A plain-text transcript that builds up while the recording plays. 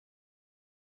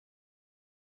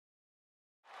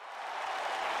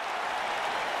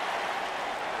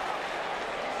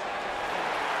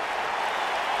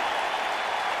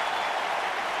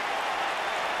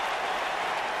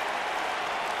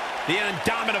the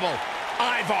indomitable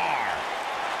Ivar.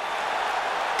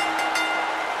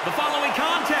 The following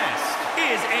contest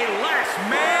is a last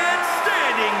man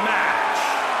standing match.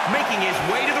 Making his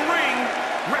way to the ring,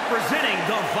 representing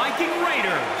the Viking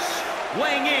Raiders,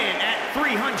 weighing in at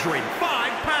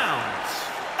 305 pounds,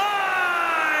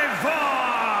 Ivar!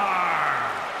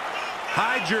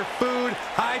 Hide your food,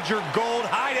 hide your gold,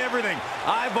 hide everything.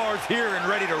 Ivar's here and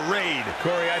ready to raid.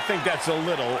 Corey, I think that's a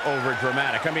little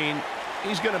over-dramatic. I mean,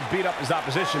 he's going to beat up his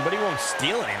opposition, but he won't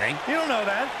steal anything. You don't know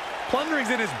that. Plundering's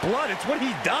in his blood. It's what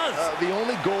he does. The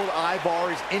only gold Ivar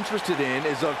is interested in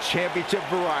is of championship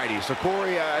variety. So,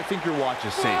 Corey, I think your watch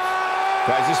is safe.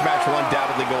 Guys, this match will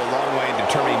undoubtedly go a long way in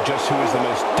determining just who is the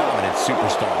most dominant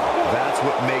superstar. That's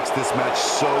what makes this match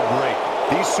so great.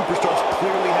 These superstars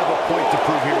clearly have a point to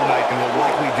prove here tonight and will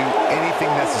likely do anything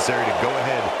necessary to go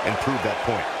ahead and prove that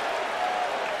point.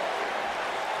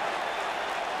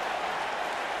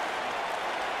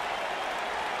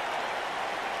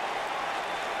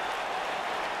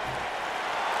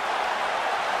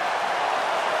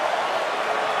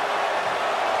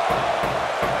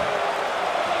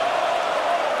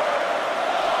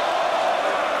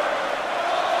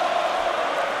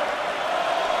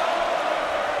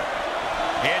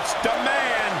 It's the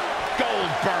man,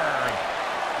 Goldberg.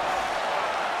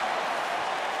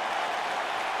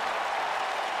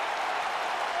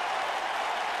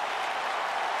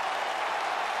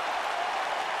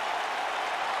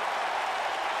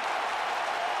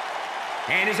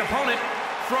 And his opponent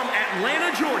from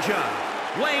Atlanta, Georgia,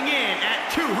 weighing in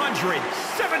at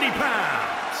 270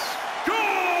 pounds, Goldberg!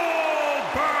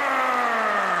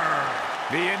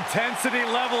 The intensity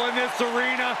level in this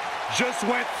arena just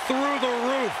went through the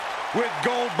roof with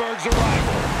Goldberg's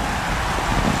arrival.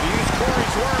 To use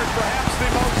Corey's word, perhaps the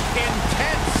most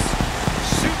intense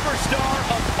superstar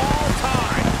of all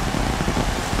time.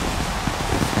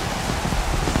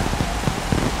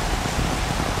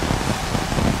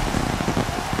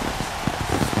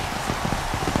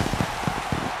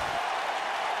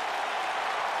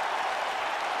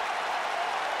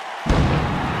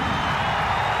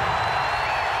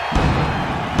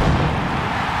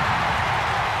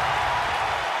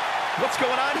 What's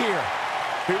going on here?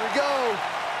 Here we go.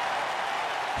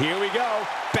 Here we go.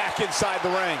 Back inside the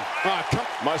ring.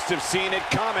 Must have seen it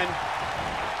coming.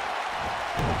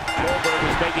 Goldberg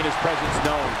is making his presence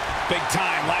known. Big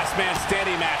time last man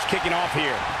standing match kicking off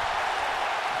here.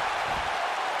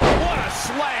 What a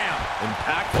slam!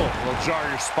 Impactful. Will jar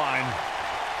your spine.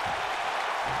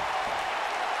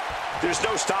 There's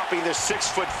no stopping this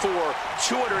 6'4",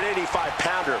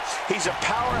 285-pounder. He's a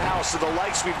powerhouse of the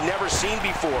likes we've never seen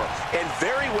before, and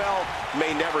very well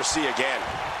may never see again.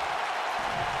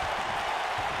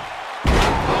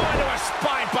 Oh, into a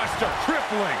spine buster.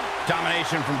 Crippling.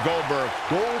 Domination from Goldberg.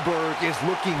 Goldberg is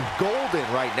looking golden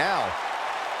right now.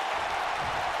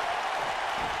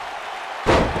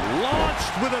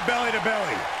 Launched with a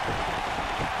belly-to-belly.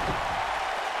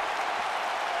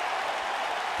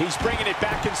 He's bringing it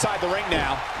back inside the ring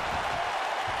now.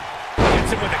 Gets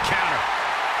him with a counter.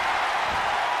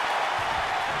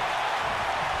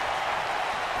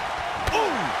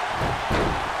 Ooh!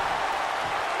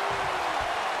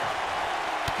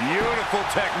 Beautiful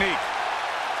technique.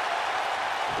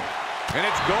 And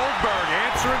it's Goldberg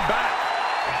answering back.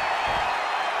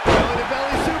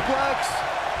 Belly-to-belly suplex.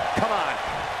 Come on.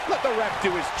 Let the ref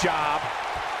do his job.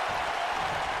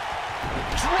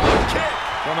 Drop kick.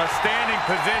 From a standing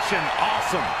position,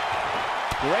 awesome.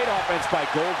 Great offense by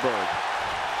Goldberg.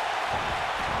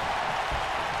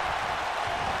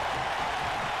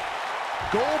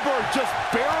 Goldberg just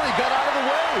barely got out of the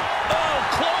way. Oh,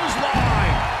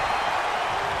 clothesline.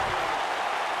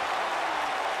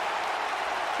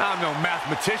 I'm no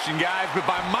mathematician, guys, but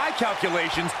by my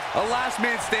calculations, a last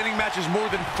man standing match is more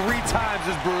than 3 times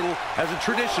as brutal as a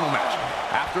traditional match.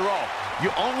 After all, you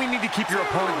only need to keep your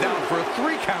opponent down for a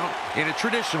 3 count in a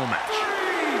traditional match. 3,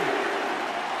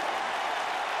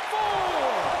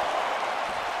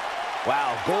 4.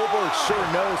 Wow, Goldberg sure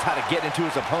knows how to get into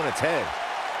his opponent's head.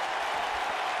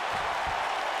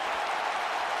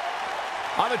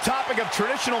 On the topic of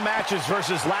traditional matches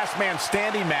versus last man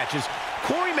standing matches,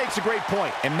 Corey makes a great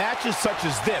point. In matches such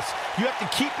as this, you have to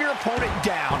keep your opponent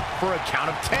down for a count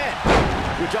of 10.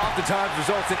 Which oftentimes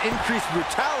results in increased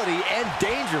brutality and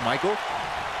danger, Michael.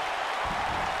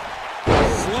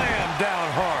 Slam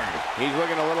down hard. He's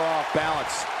looking a little off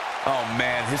balance. Oh,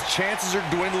 man, his chances are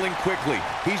dwindling quickly.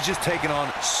 He's just taken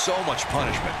on so much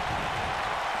punishment.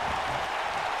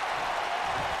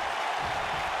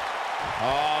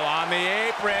 Oh, on the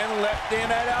apron, lifting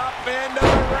it up into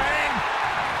the ring.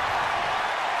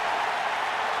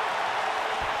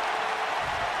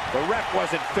 The ref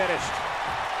wasn't finished.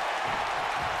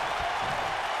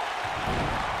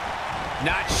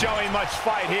 Not showing much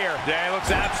fight here. Yeah, he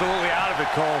looks absolutely out of it,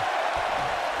 Cole.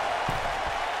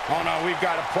 Oh no, we've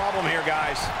got a problem here,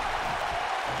 guys.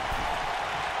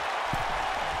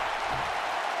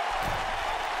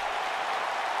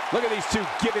 Look at these two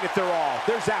giving it their all.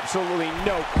 There's absolutely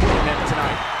no quitting them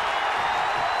tonight.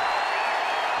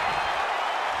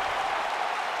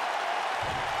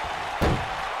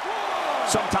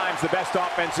 Sometimes the best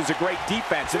offense is a great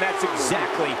defense, and that's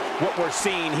exactly what we're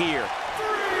seeing here. 3,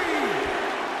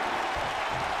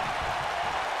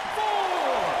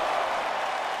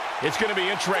 4. It's going to be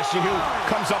interesting who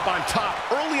comes up on top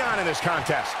early on in this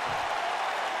contest.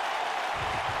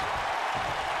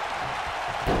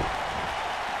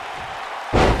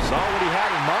 Saw what he had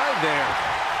in mind there.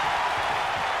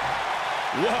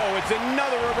 Whoa, it's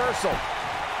another reversal.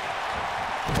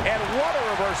 And what a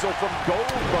reversal from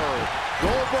Goldberg.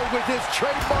 Goldberg with his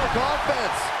trademark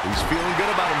offense. He's feeling good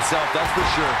about himself, that's for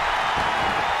sure.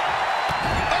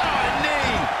 Oh, a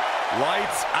knee.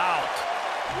 Lights out.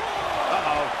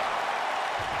 Uh-oh.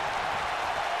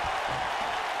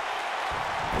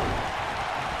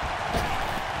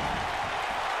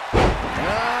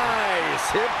 Nice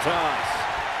hip toss.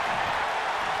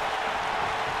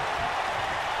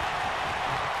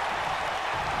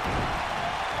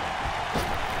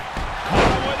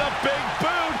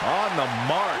 On the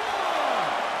mark.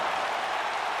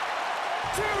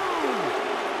 1, 2,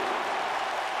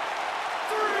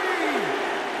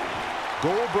 3.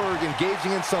 Goldberg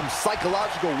engaging in some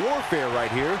psychological warfare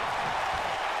right here.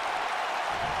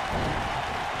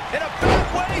 In a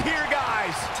bad way here,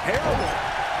 guys. Terrible.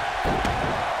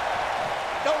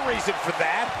 No reason for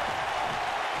that.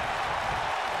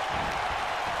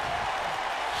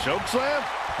 Choke slam?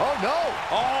 Oh, no.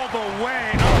 All the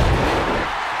way.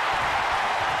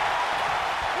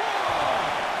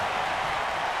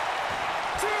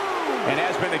 And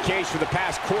has been the case for the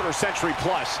past quarter century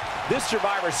plus, this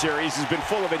Survivor Series has been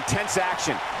full of intense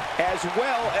action, as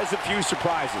well as a few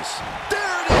surprises. There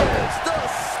it is, the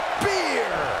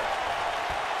spear!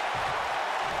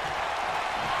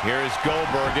 Here is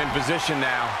Goldberg in position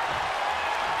now.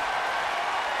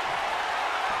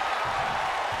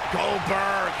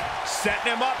 Goldberg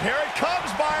setting him up. Here it comes,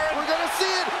 Byron. We're gonna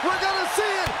see it! We're gonna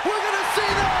see it! We're gonna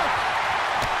see that!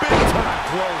 Big time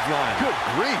clothesline. Good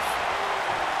grief.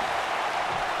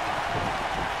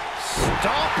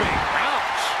 Stomping.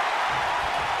 Ouch.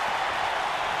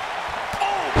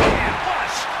 Oh, man, what a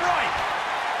strike.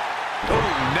 Oh,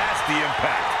 nasty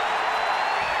impact.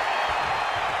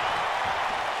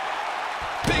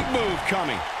 Big move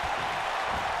coming.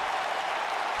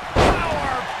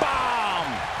 Power bomb.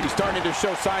 He's starting to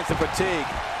show signs of fatigue.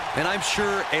 And I'm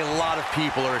sure a lot of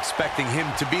people are expecting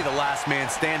him to be the last man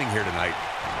standing here tonight.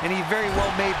 And he very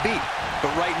well may be.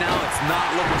 But right now, it's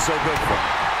not looking so good for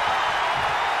him.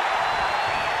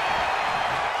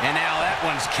 And now that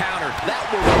one's countered. That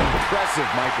was impressive,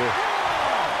 Michael.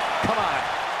 Come on,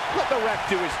 let the ref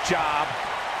do his job.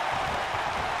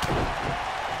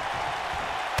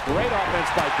 Great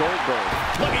offense by Goldberg.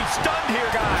 Look, he's stunned here,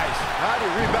 guys. How do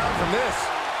you rebound from this?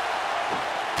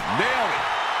 Nailed it.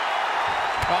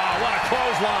 Oh, what a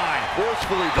clothesline.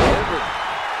 Forcefully delivered.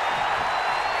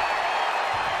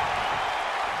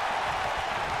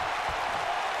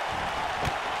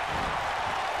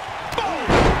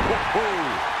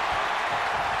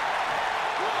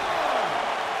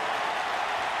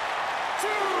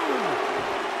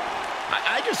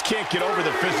 I just can't get over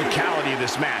the physicality of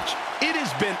this match. It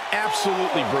has been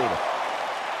absolutely brutal.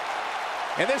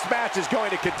 And this match is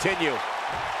going to continue.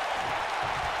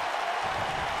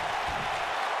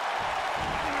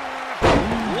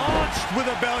 Launched with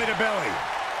a belly-to-belly.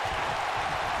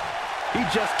 He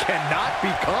just cannot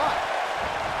be caught.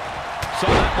 Saw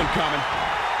that one coming.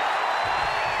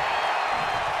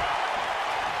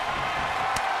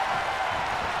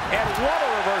 And what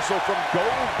a reversal from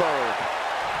Goldberg.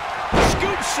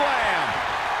 Scoop slam.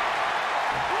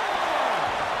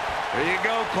 There you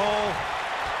go, Cole.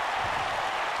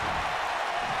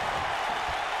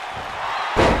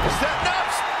 Setting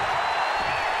up.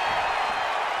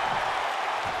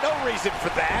 No reason for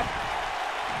that.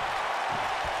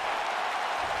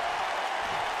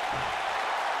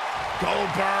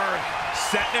 Goldberg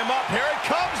setting him up. Here it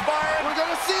comes, Byron. We're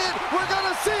gonna see it. We're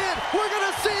gonna see it. We're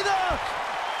gonna see the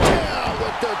down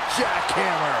with the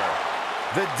jackhammer.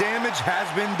 The damage has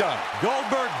been done.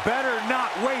 Goldberg better not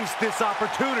waste this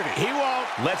opportunity. He won't.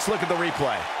 Let's look at the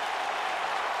replay.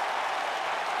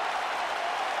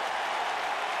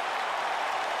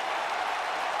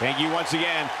 Thank you once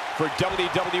again for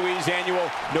WWE's annual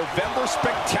November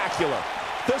Spectacular.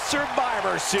 the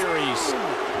Survivor Series.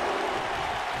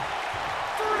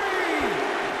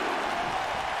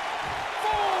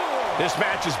 This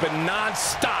match has been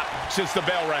non-stop since the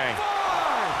bell rang. 5,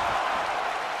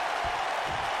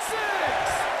 6,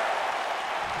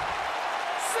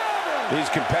 7. These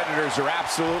competitors are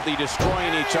absolutely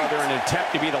destroying each other in an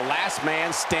attempt to be the last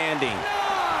man standing. 9.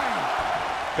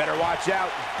 Better watch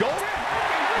out.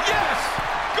 Yes!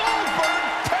 Goldberg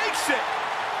takes it!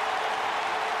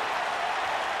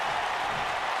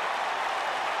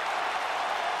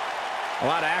 A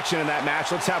lot of action in that match.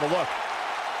 Let's have a look.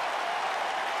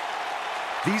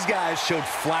 These guys showed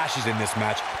flashes in this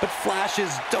match, but flashes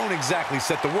don't exactly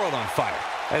set the world on fire,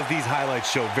 as these highlights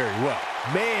show very well.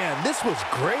 Man, this was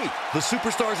great. The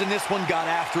superstars in this one got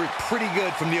after it pretty good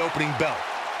from the opening bell.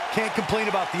 Can't complain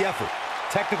about the effort,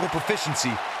 technical proficiency,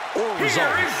 or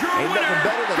result. Here is your Ain't winner, nothing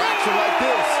better than action like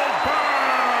this. Goldberg!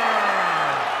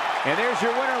 And there's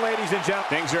your winner, ladies and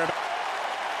gentlemen. Things are...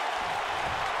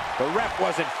 The ref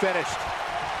wasn't finished.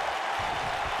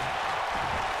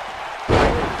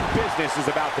 Business is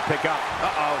about to pick up.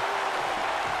 Uh-oh.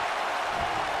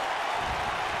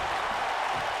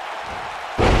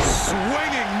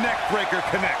 Swinging neckbreaker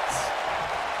connects.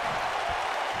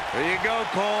 There you go,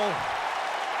 Cole.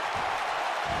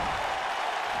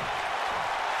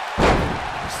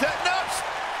 Setting up.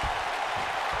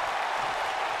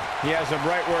 He has him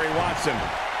right where he wants him.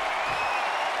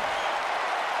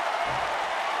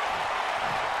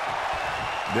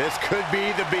 This could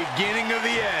be the beginning of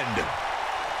the end.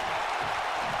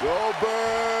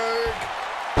 Goldberg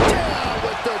down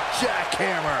with the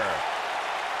jackhammer.